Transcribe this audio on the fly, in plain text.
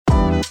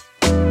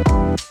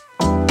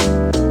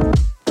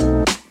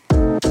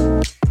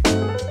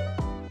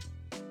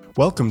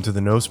Welcome to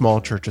the No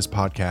Small Churches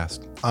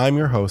podcast. I'm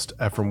your host,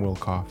 Ephraim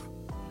Wilkoff.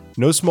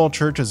 No Small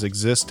Churches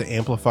exist to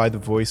amplify the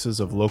voices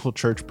of local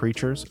church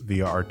preachers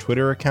via our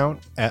Twitter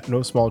account,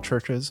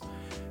 @NoSmallChurches,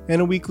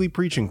 and a weekly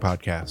preaching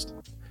podcast.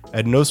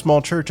 At No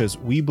Small Churches,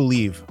 we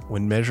believe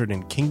when measured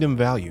in kingdom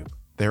value,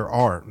 there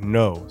are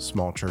no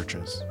small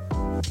churches.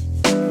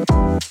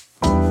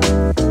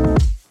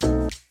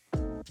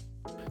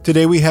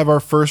 Today we have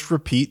our first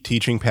repeat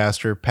teaching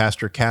pastor,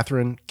 Pastor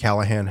Catherine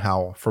Callahan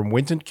Howell from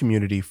Winton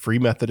Community Free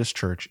Methodist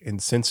Church in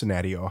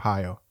Cincinnati,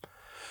 Ohio.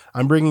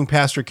 I'm bringing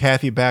Pastor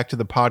Kathy back to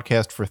the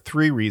podcast for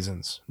 3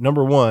 reasons.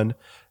 Number 1,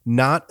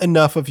 not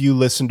enough of you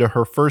listened to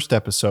her first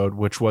episode,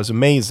 which was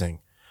amazing.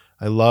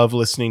 I love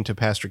listening to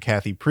Pastor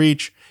Kathy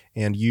preach,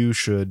 and you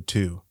should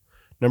too.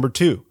 Number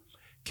 2,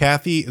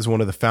 Kathy is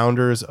one of the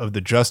founders of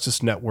the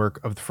Justice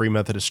Network of the Free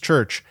Methodist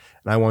Church,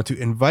 and I want to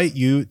invite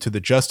you to the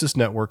Justice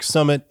Network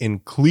Summit in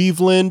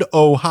Cleveland,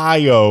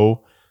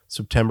 Ohio,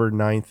 September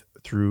 9th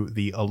through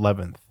the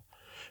 11th.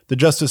 The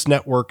Justice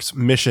Network's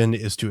mission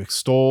is to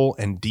extol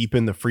and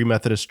deepen the Free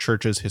Methodist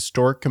Church's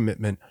historic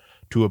commitment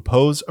to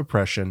oppose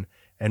oppression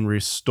and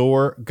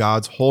restore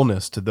God's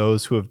wholeness to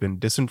those who have been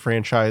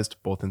disenfranchised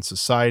both in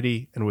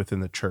society and within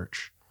the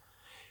church.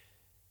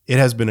 It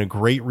has been a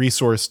great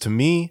resource to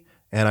me,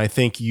 and I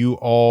think you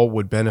all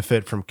would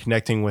benefit from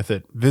connecting with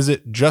it.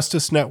 Visit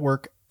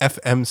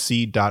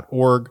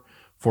justicenetworkfmc.org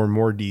for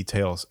more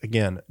details.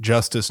 Again,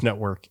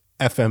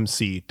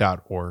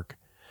 justicenetworkfmc.org.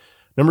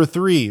 Number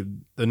 3,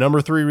 the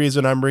number 3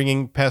 reason I'm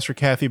bringing Pastor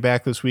Kathy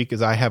back this week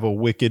is I have a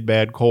wicked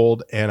bad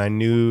cold, and I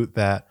knew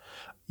that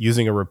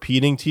using a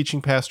repeating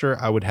teaching pastor,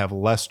 I would have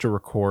less to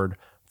record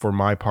for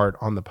my part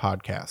on the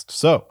podcast.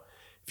 So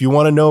if you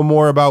want to know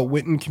more about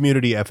Winton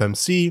Community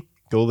FMC,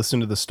 go listen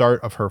to the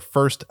start of her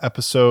first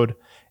episode,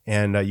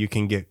 and you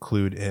can get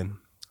clued in.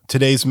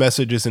 Today's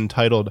message is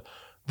entitled,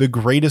 The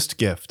Greatest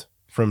Gift,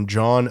 from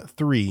John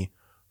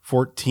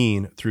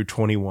 3:14 through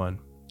 21.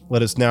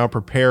 Let us now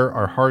prepare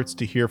our hearts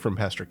to hear from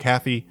Pastor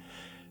Kathy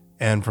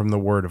and from the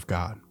Word of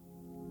God.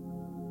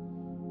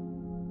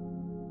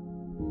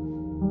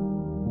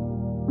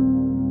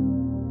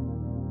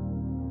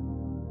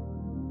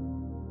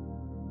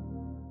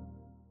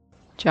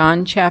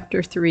 John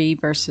chapter 3,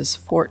 verses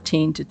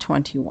 14 to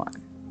 21.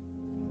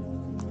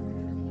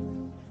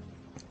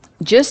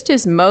 Just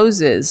as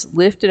Moses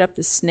lifted up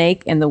the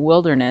snake in the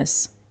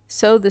wilderness,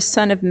 so the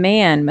Son of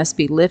Man must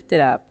be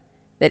lifted up,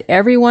 that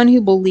everyone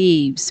who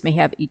believes may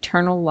have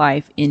eternal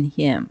life in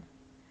him.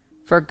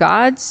 For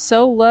God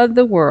so loved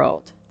the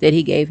world that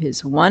he gave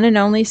his one and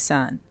only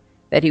Son,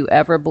 that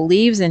whoever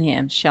believes in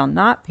him shall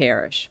not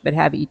perish, but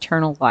have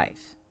eternal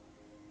life.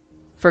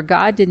 For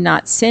God did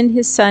not send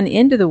his Son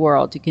into the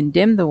world to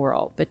condemn the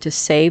world, but to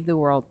save the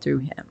world through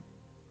him.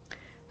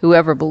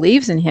 Whoever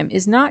believes in him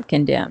is not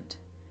condemned,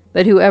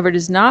 but whoever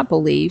does not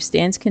believe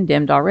stands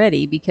condemned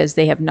already, because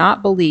they have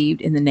not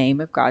believed in the name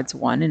of God's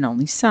one and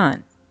only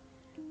Son.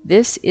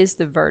 This is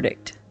the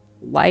verdict.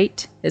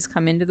 Light has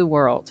come into the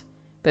world,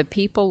 but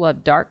people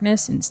love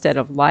darkness instead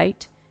of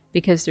light,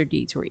 because their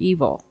deeds were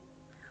evil.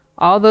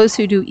 All those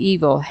who do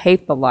evil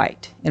hate the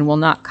light, and will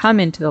not come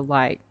into the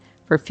light,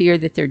 for fear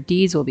that their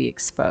deeds will be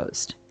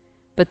exposed.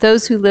 But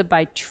those who live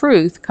by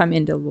truth come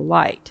into the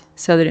light,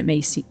 so that it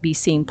may be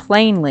seen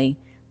plainly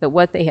that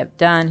what they have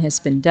done has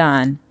been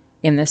done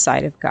in the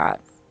sight of God.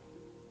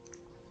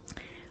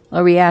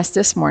 Lord, we ask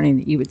this morning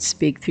that you would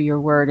speak through your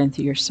word and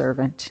through your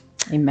servant.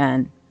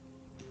 Amen.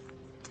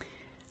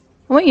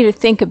 I want you to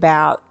think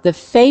about the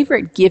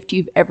favorite gift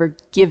you've ever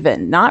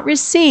given, not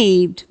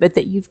received, but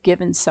that you've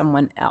given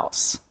someone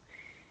else.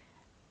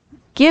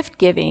 Gift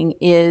giving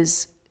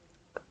is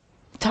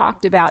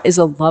talked about as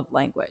a love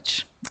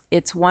language.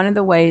 It's one of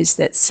the ways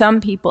that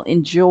some people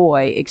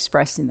enjoy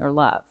expressing their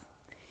love.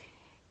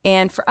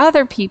 And for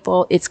other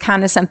people, it's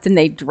kind of something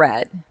they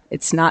dread.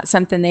 It's not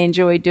something they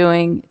enjoy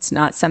doing. It's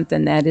not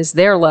something that is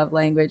their love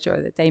language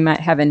or that they might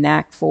have a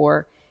knack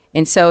for.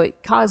 And so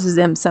it causes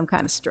them some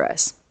kind of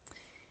stress.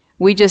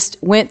 We just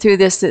went through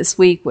this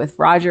week with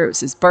Roger. It was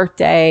his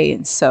birthday.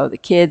 And so the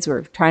kids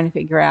were trying to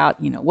figure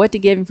out, what to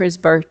give him for his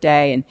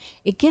birthday. And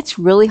it gets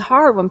really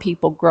hard when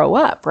people grow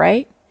up,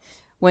 right?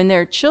 When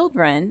they're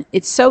children,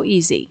 it's so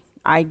easy.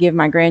 I give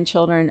my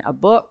grandchildren a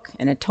book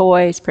and a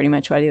toy. It's pretty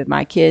much what I do with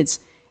my kids.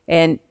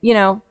 And,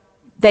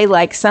 they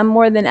like some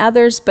more than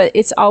others, but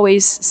it's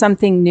always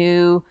something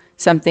new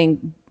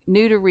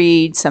to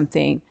read,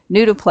 something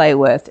new to play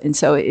with. And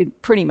so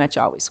it pretty much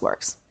always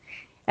works.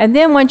 And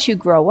then once you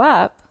grow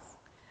up,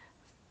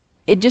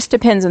 it just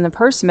depends on the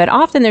person. But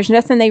often there's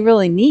nothing they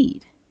really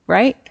need,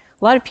 right?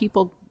 A lot of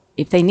people,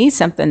 if they need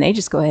something, they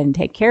just go ahead and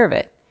take care of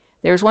it.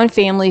 There's one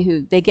family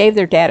who they gave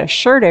their dad a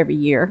shirt every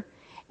year.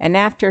 And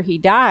after he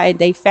died,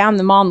 they found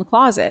them all in the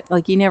closet.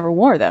 Like he never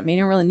wore them. He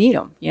didn't really need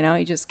them.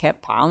 He just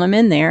kept piling them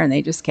in there and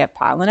they just kept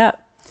piling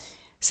up.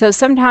 So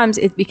sometimes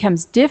it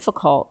becomes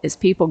difficult as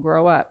people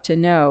grow up to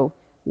know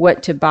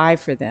what to buy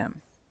for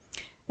them.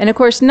 And of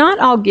course, not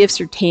all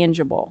gifts are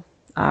tangible.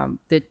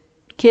 The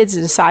kids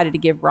decided to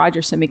give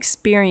Roger some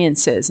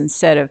experiences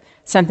instead of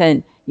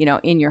something,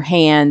 in your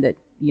hand that,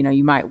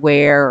 you might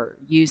wear or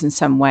use in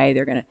some way.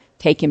 They're going to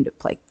take him to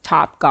play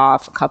top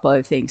golf, a couple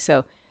other things.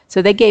 So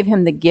they gave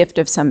him the gift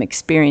of some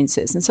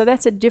experiences. And so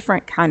that's a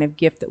different kind of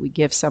gift that we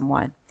give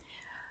someone.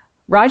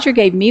 Roger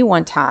gave me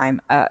one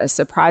time a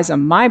surprise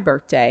on my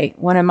birthday.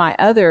 One of my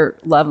other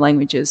love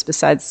languages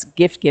besides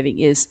gift giving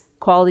is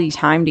quality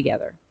time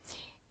together.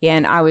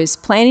 And I was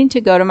planning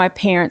to go to my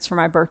parents for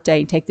my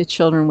birthday and take the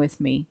children with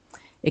me,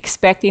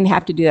 expecting to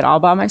have to do that all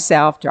by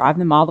myself, drive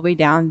them all the way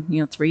down,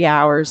 3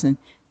 hours and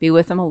be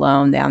with them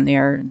alone down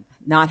there, and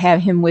not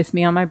have him with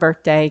me on my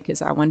birthday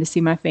because I wanted to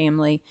see my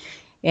family.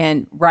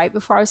 And right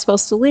before I was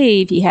supposed to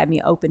leave, he had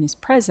me open his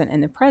present,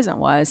 and the present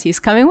was he's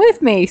coming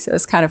with me. So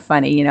it's kind of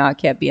funny, I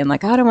kept being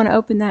like, I don't want to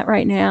open that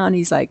right now. And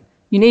he's like,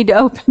 you need to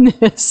open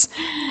this.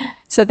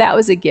 So that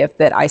was a gift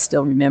that I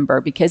still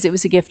remember because it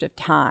was a gift of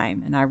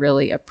time, and I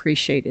really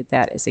appreciated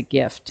that as a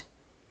gift.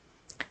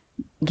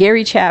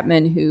 Gary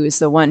Chapman, who is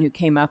the one who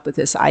came up with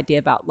this idea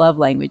about love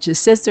languages,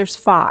 says there's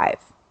 5.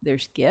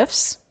 There's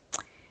gifts.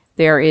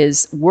 There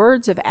is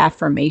words of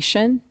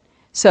affirmation.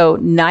 So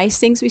nice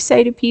things we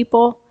say to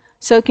people.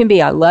 So it can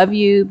be, I love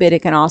you, but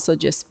it can also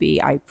just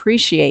be, I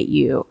appreciate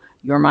you.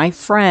 You're my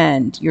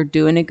friend. You're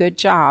doing a good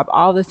job.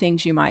 All the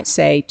things you might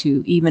say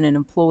to even an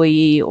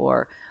employee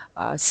or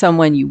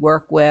someone you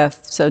work with.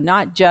 So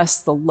not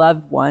just the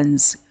loved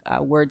ones'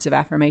 words of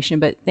affirmation,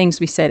 but things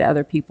we say to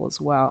other people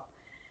as well.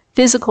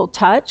 Physical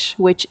touch,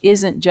 which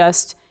isn't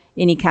just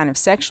any kind of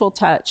sexual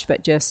touch,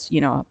 but just,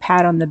 a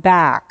pat on the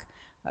back,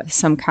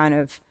 some kind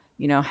of,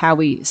 how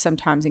we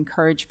sometimes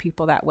encourage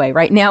people that way.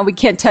 Right now, we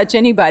can't touch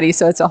anybody,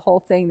 so it's a whole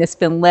thing that's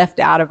been left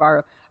out of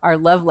our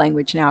love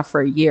language now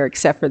for a year,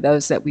 except for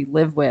those that we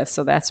live with.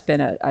 So that's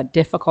been a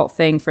difficult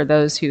thing for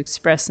those who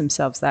express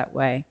themselves that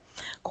way.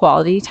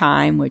 Quality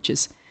time, which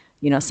is,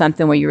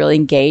 something where you really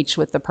engage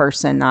with the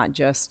person, not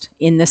just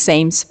in the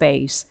same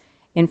space.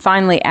 And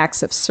finally,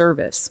 acts of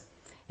service.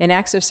 And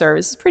acts of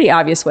service is pretty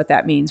obvious what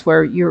that means,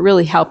 where you're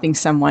really helping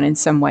someone in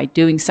some way,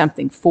 doing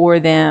something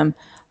for them,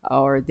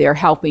 or they're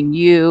helping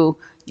you.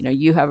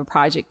 You have a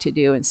project to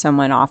do and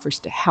someone offers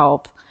to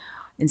help.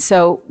 And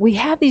so we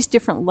have these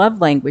different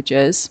love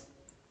languages,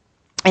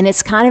 and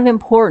it's kind of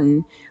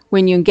important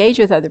when you engage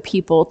with other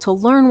people to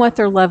learn what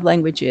their love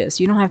language is.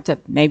 You don't have to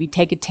maybe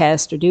take a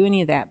test or do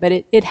any of that, but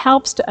it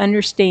helps to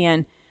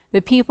understand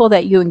the people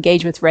that you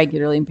engage with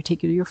regularly, in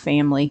particular your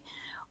family,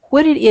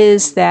 what it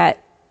is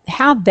that,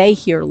 how they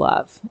hear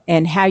love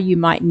and how you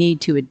might need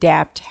to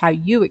adapt how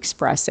you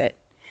express it.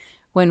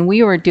 When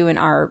we were doing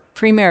our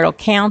premarital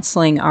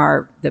counseling,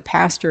 the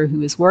pastor who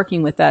was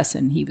working with us,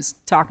 and he was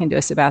talking to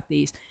us about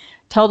these,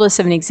 told us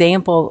of an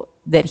example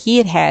that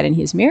he had in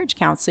his marriage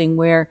counseling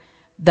where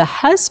the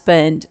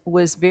husband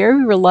was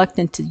very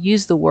reluctant to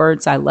use the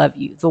words, I love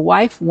you. The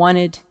wife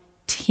wanted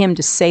him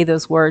to say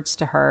those words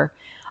to her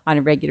on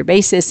a regular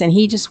basis, and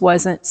he just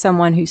wasn't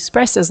someone who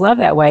expressed his love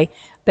that way.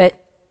 But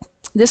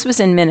this was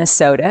in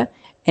Minnesota,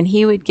 and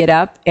he would get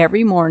up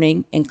every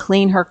morning and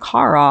clean her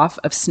car off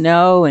of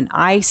snow and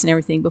ice and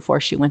everything before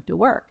she went to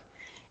work.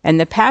 And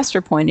the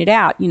pastor pointed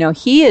out,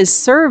 he is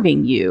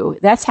serving you.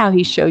 That's how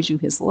he shows you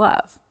his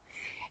love.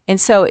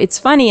 And so it's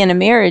funny, in a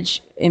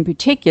marriage in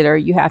particular,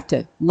 you have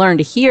to learn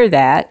to hear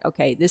that,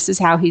 okay, this is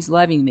how he's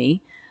loving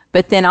me,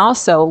 but then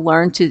also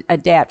learn to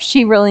adapt.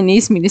 She really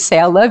needs me to say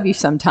I love you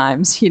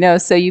sometimes,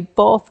 so you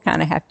both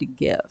kind of have to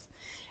give.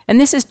 And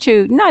this is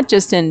true not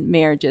just in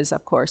marriages,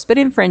 of course, but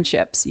in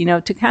friendships,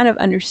 to kind of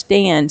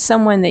understand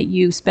someone that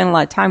you spend a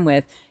lot of time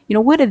with,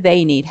 what do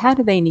they need? How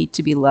do they need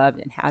to be loved?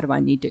 And how do I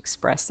need to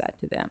express that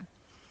to them?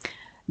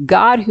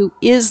 God, who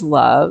is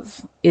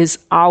love, is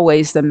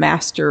always the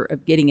master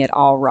of getting it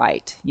all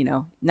right.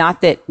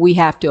 Not that we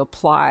have to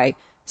apply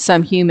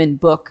some human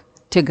book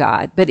to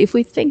God, but if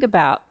we think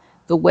about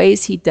the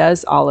ways he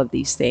does all of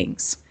these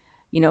things,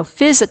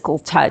 physical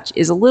touch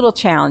is a little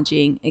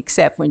challenging,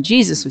 except when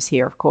Jesus was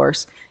here, of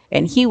course,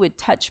 and he would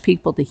touch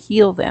people to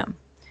heal them.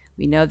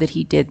 We know that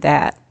he did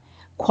that.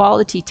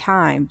 Quality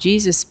time.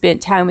 Jesus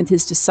spent time with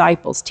his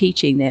disciples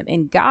teaching them.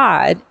 And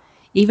God,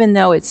 even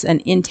though it's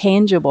an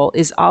intangible,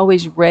 is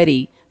always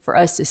ready for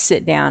us to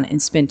sit down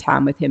and spend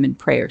time with him in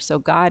prayer. So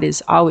God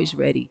is always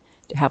ready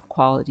to have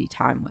quality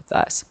time with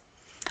us.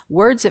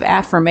 Words of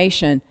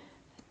affirmation.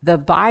 The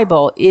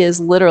Bible is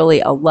literally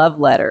a love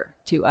letter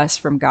to us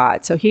from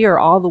God. So here are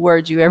all the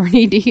words you ever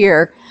need to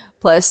hear.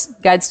 Plus,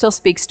 God still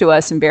speaks to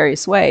us in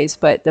various ways,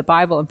 but the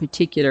Bible in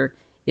particular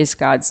is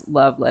God's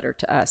love letter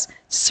to us.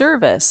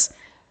 Service.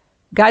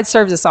 God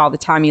serves us all the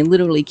time. He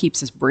literally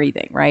keeps us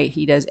breathing, right?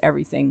 He does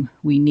everything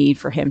we need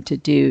for him to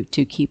do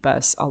to keep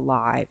us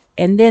alive.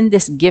 And then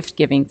this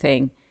gift-giving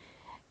thing.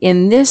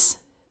 In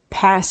this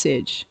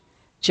passage,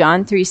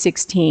 John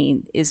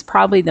 3:16 is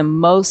probably the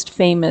most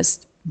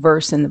famous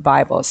verse in the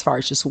Bible as far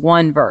as just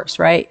one verse,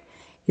 right?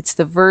 It's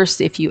the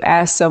verse, if you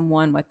ask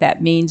someone what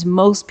that means,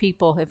 most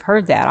people have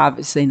heard that,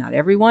 obviously not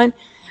everyone,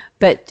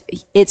 but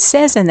it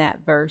says in that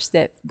verse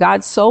that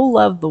God so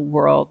loved the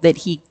world that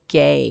he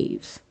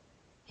gave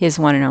his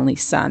one and only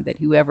Son, that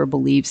whoever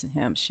believes in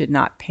him should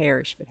not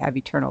perish but have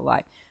eternal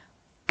life.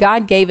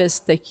 God gave us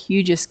the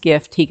hugest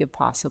gift he could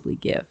possibly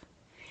give.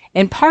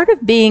 And part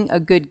of being a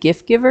good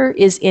gift giver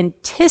is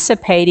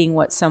anticipating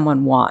what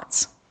someone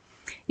wants.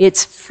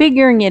 It's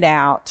figuring it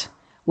out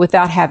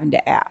without having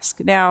to ask.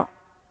 Now,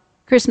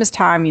 Christmas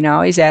time, I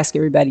always ask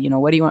everybody,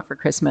 what do you want for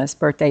Christmas,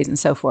 birthdays, and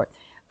so forth.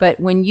 But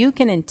when you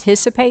can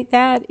anticipate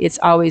that, it's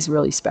always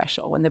really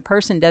special. When the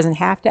person doesn't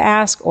have to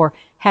ask or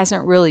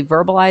hasn't really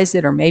verbalized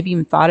it or maybe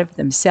even thought of it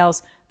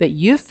themselves, but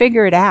you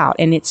figure it out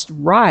and it's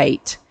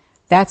right,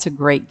 that's a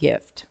great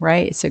gift,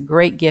 right? It's a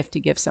great gift to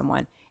give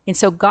someone. And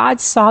so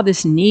God saw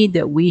this need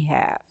that we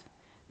have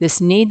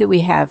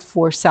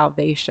for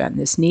salvation,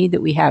 this need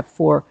that we have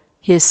for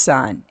his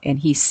Son, and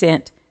he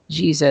sent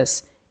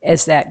Jesus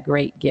as that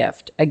great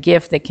gift, a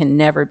gift that can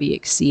never be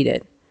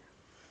exceeded.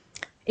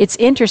 It's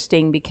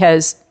interesting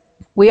because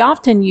we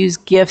often use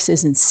gifts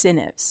as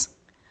incentives,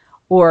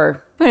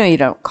 or you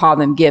don't call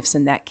them gifts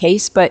in that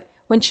case, but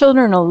when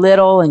children are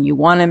little and you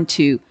want them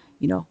to,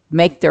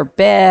 make their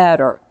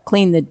bed or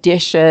clean the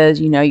dishes,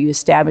 you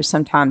establish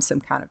sometimes some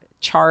kind of a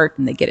chart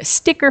and they get a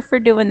sticker for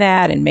doing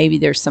that, and maybe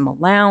there's some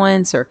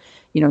allowance, or,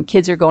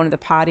 kids are going to the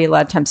potty, a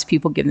lot of times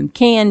people give them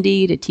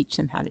candy to teach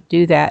them how to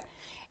do that.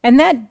 And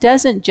that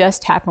doesn't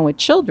just happen with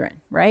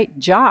children, right?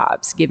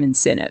 Jobs give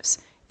incentives.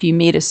 If you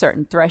meet a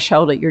certain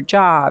threshold at your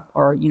job,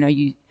 or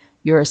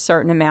you're a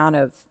certain amount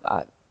of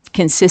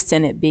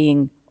consistent at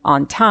being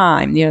on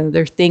time,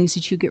 there are things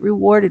that you get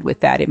rewarded with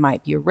that. It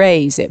might be a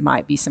raise, it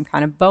might be some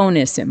kind of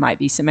bonus, it might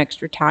be some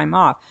extra time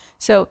off.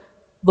 So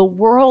the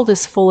world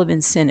is full of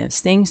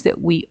incentives, things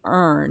that we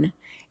earn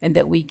and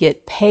that we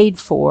get paid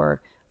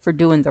for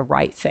doing the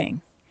right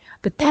thing.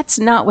 But that's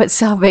not what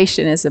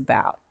salvation is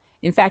about.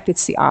 In fact,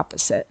 it's the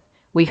opposite.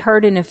 We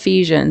heard in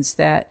Ephesians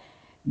that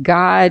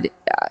God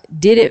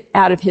did it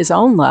out of his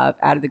own love,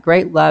 out of the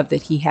great love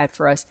that he had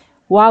for us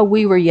while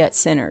we were yet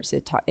sinners,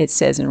 it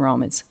says in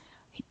Romans.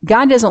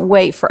 God doesn't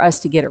wait for us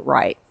to get it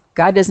right.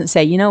 God doesn't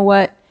say, you know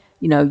what,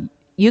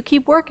 you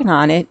keep working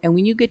on it, and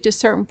when you get to a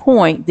certain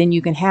point, then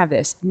you can have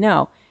this.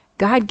 No,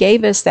 God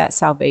gave us that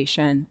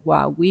salvation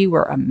while we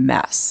were a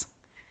mess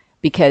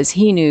because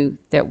he knew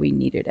that we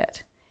needed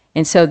it.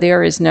 And so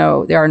there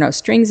are no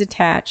strings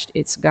attached.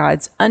 It's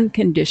God's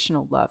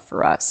unconditional love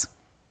for us.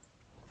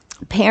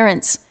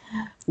 Parents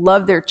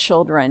love their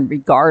children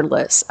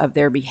regardless of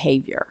their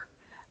behavior.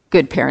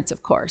 Good parents,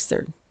 of course.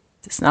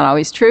 It's not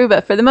always true,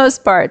 but for the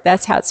most part,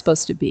 that's how it's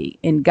supposed to be.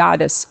 And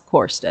God, of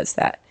course, does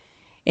that.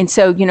 And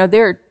so,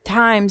 there are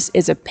times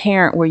as a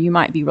parent where you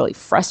might be really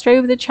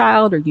frustrated with a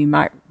child, or you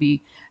might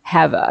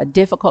have a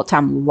difficult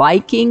time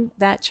liking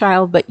that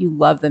child, but you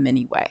love them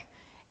anyway.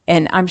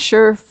 And I'm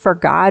sure for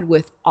God,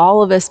 with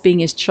all of us being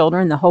his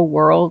children, the whole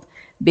world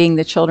being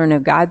the children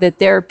of God, that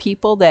there are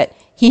people that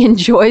he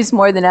enjoys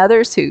more than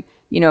others who,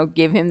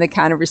 give him the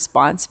kind of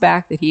response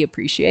back that he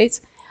appreciates.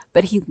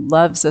 But he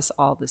loves us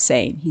all the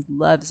same. He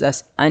loves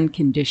us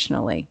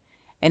unconditionally.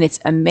 And it's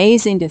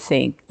amazing to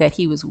think that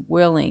he was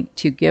willing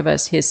to give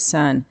us his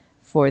Son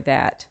for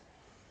that.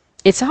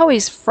 It's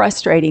always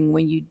frustrating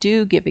when you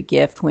do give a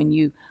gift, when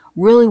you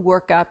really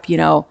work up,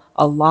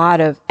 a lot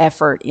of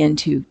effort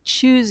into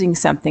choosing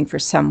something for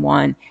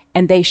someone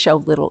and they show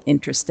little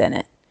interest in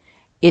it.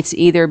 It's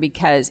either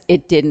because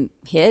it didn't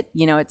hit,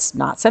 it's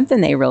not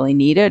something they really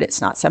needed,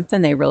 it's not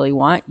something they really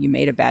want, you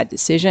made a bad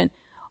decision,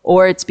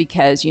 or it's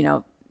because,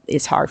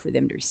 it's hard for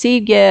them to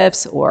receive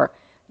gifts, or,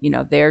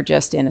 they're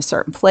just in a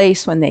certain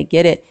place when they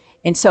get it.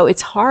 And so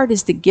it's hard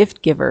as the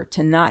gift giver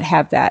to not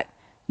have that,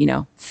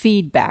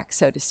 feedback,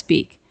 so to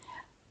speak.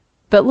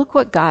 But look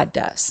what God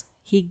does.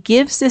 He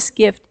gives this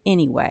gift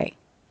anyway.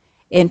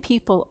 And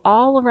people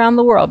all around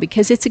the world,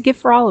 because it's a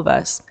gift for all of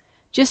us,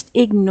 just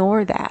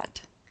ignore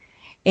that.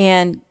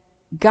 And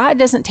God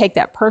doesn't take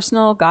that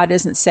personal. God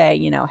doesn't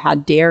say, how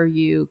dare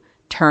you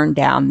turn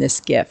down this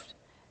gift.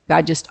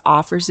 God just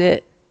offers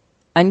it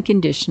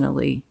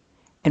unconditionally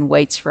and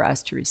waits for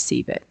us to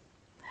receive it.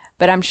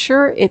 But I'm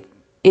sure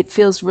it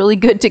feels really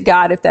good to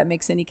God, if that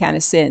makes any kind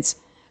of sense,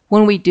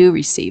 when we do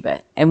receive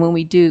it and when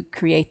we do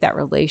create that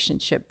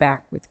relationship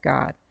back with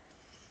God.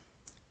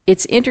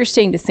 It's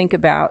interesting to think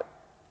about.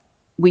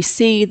 We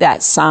see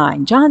that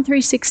sign, John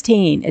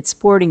 3:16, at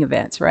sporting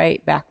events,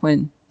 right? Back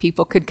when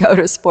people could go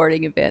to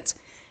sporting events.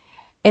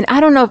 And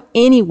I don't know if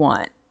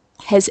anyone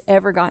has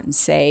ever gotten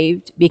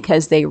saved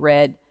because they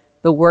read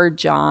the word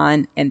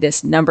John and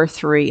this number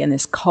 3 and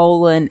this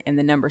colon and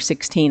the number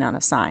 16 on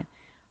a sign.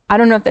 I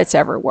don't know if that's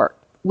ever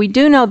worked. We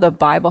do know the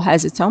Bible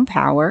has its own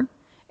power.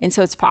 And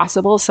so it's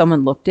possible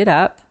someone looked it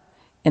up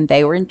and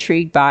they were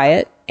intrigued by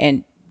it,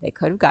 and they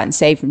could have gotten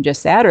saved from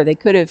just that, or they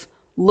could have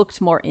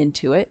looked more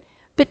into it.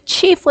 But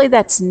chiefly,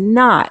 that's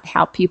not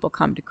how people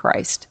come to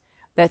Christ.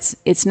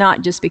 It's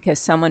not just because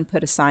someone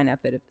put a sign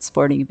up at a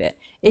sporting event.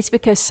 It's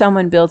because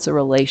someone builds a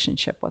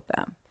relationship with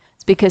them.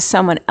 It's because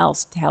someone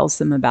else tells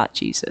them about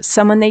Jesus.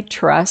 Someone they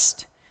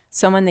trust,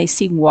 someone they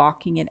see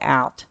walking it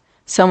out,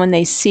 someone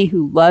they see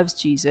who loves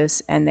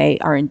Jesus and they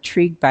are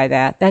intrigued by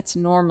that. That's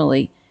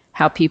normally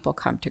how people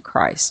come to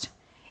Christ.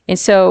 And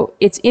so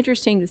it's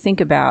interesting to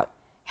think about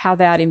how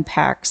that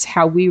impacts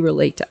how we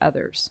relate to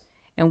others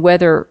and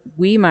whether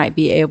we might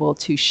be able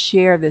to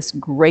share this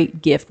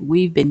great gift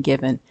we've been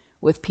given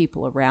with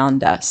people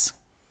around us.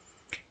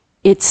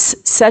 It's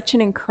such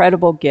an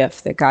incredible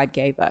gift that God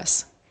gave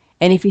us.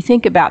 And if you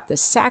think about the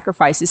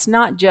sacrifice, it's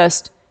not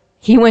just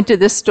he went to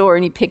the store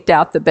and he picked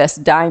out the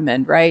best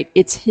diamond, right?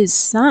 It's his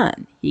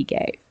son he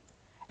gave.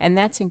 And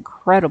that's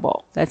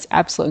incredible. That's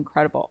absolutely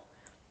incredible.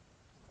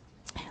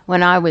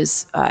 When I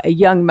was a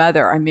young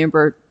mother, I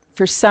remember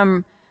for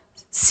some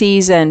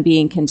season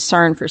being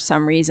concerned for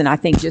some reason, I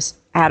think just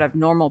out of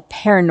normal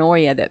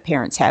paranoia that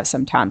parents have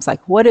sometimes,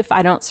 like, what if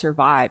I don't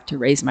survive to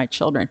raise my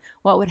children?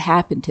 What would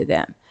happen to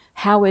them?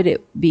 How would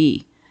it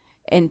be?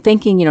 And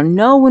thinking,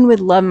 no one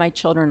would love my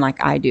children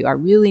like I do. I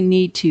really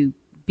need to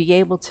be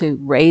able to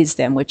raise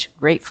them, which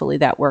gratefully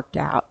that worked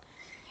out.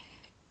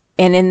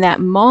 And in that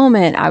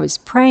moment, I was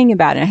praying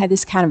about it. I had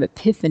this kind of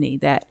epiphany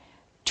that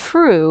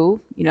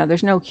true,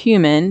 there's no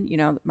human,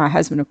 my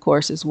husband, of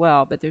course, as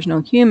well, but there's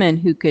no human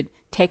who could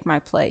take my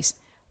place.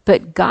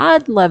 But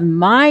God loved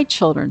my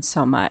children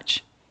so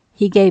much,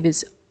 he gave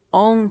his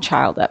own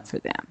child up for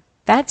them.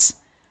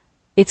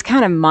 It's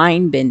kind of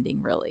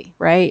mind-bending, really,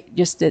 right?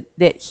 Just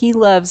that he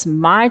loves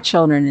my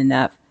children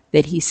enough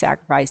that he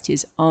sacrificed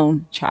his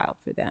own child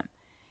for them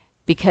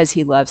because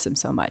he loves them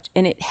so much.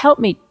 And it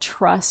helped me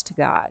trust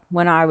God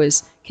when I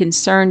was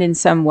concerned in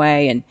some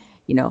way and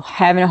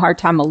having a hard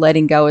time of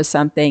letting go of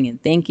something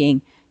and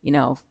thinking,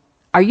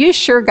 are you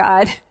sure,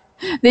 God,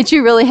 that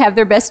you really have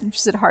their best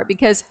interests at heart?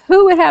 Because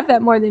who would have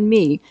that more than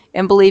me?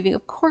 And believing,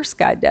 of course,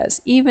 God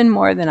does, even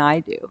more than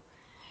I do.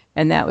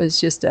 And that was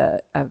just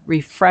a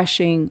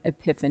refreshing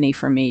epiphany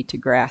for me to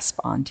grasp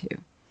onto.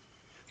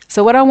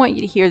 So what I want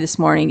you to hear this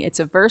morning,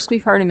 it's a verse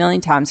we've heard a million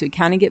times. We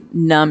kind of get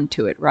numb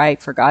to it,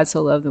 right? For God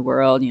so loved the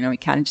world, we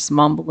kind of just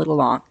mumble it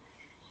along.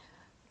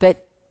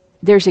 But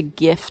there's a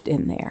gift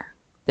in there.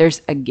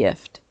 There's a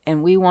gift,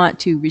 and we want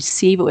to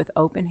receive it with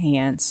open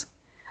hands.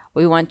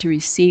 We want to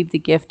receive the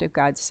gift of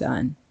God's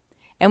Son,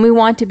 and we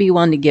want to be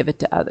willing to give it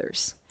to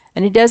others.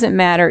 And it doesn't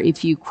matter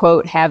if you,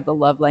 quote, have the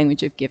love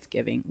language of gift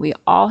giving. We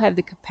all have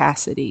the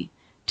capacity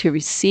to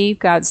receive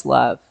God's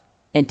love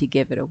and to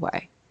give it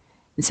away.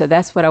 And so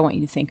that's what I want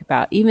you to think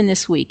about, even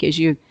this week, as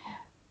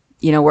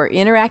we're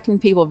interacting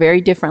with people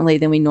very differently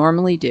than we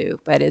normally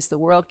do. But as the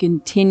world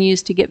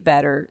continues to get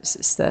better,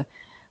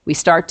 we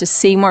start to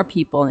see more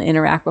people and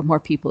interact with more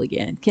people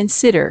again.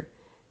 Consider,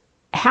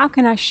 how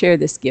can I share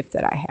this gift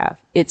that I have?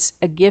 It's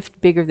a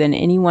gift bigger than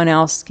anyone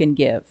else can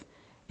give.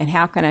 And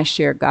how can I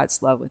share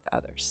God's love with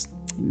others?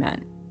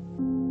 Amen.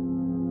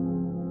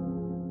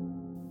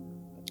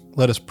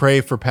 Let us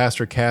pray for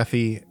Pastor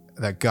Kathy,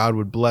 that God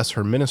would bless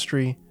her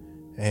ministry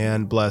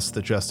and bless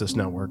the Justice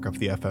Network of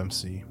the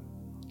FMC.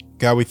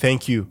 God, we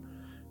thank you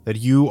that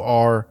you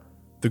are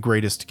the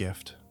greatest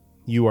gift.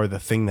 You are the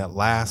thing that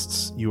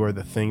lasts. You are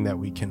the thing that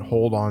we can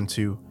hold on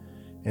to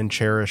and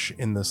cherish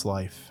in this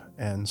life.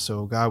 And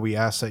so, God, we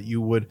ask that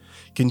you would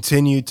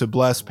continue to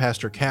bless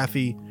Pastor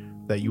Kathy,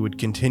 that you would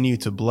continue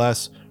to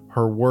bless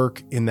her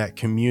work in that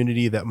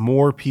community, that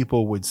more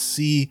people would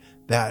see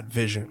that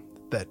vision,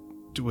 that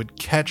would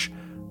catch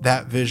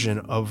that vision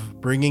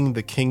of bringing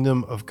the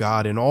kingdom of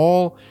God in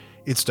all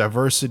its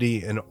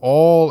diversity and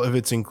all of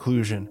its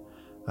inclusion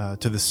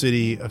to the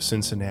city of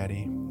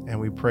Cincinnati. And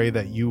we pray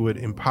that you would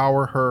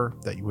empower her,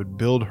 that you would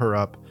build her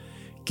up,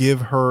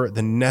 give her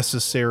the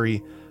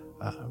necessary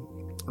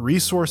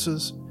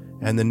resources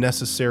and the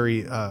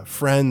necessary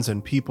friends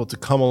and people to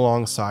come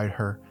alongside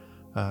her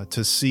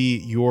to see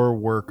your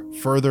work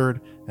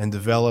furthered and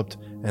developed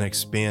and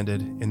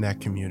expanded in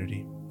that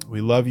community.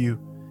 We love you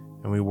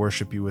and we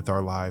worship you with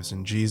our lives.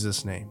 In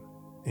Jesus' name,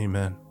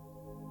 amen.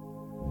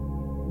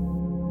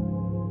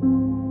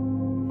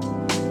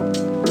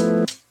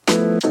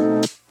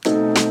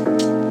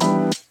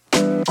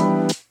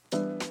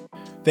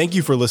 Thank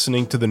you for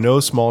listening to the No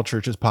Small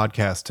Churches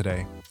podcast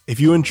today. If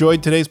you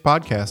enjoyed today's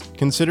podcast,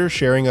 consider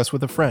sharing us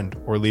with a friend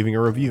or leaving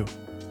a review.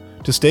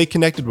 To stay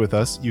connected with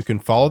us, you can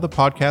follow the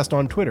podcast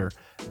on Twitter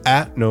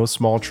at No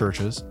Small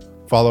Churches,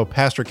 follow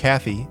Pastor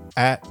Kathy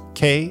at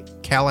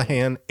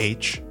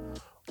KCallahanH,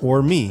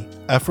 or me,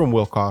 Ephraim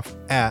Wilkoff,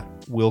 at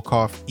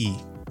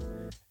WilkoffE.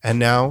 And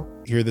now,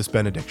 hear this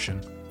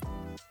benediction.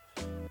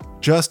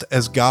 Just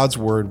as God's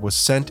word was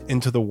sent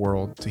into the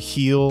world to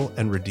heal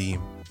and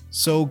redeem,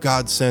 so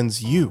God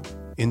sends you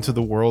into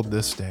the world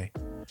this day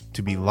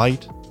to be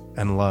light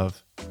and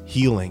love,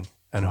 healing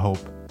and hope.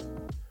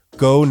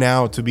 Go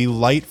now to be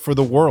light for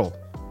the world,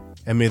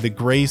 and may the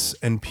grace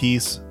and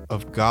peace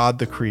of God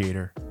the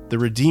Creator, the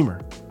Redeemer,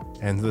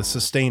 and the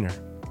Sustainer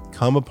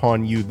come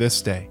upon you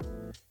this day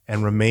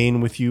and remain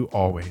with you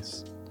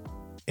always.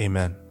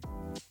 Amen.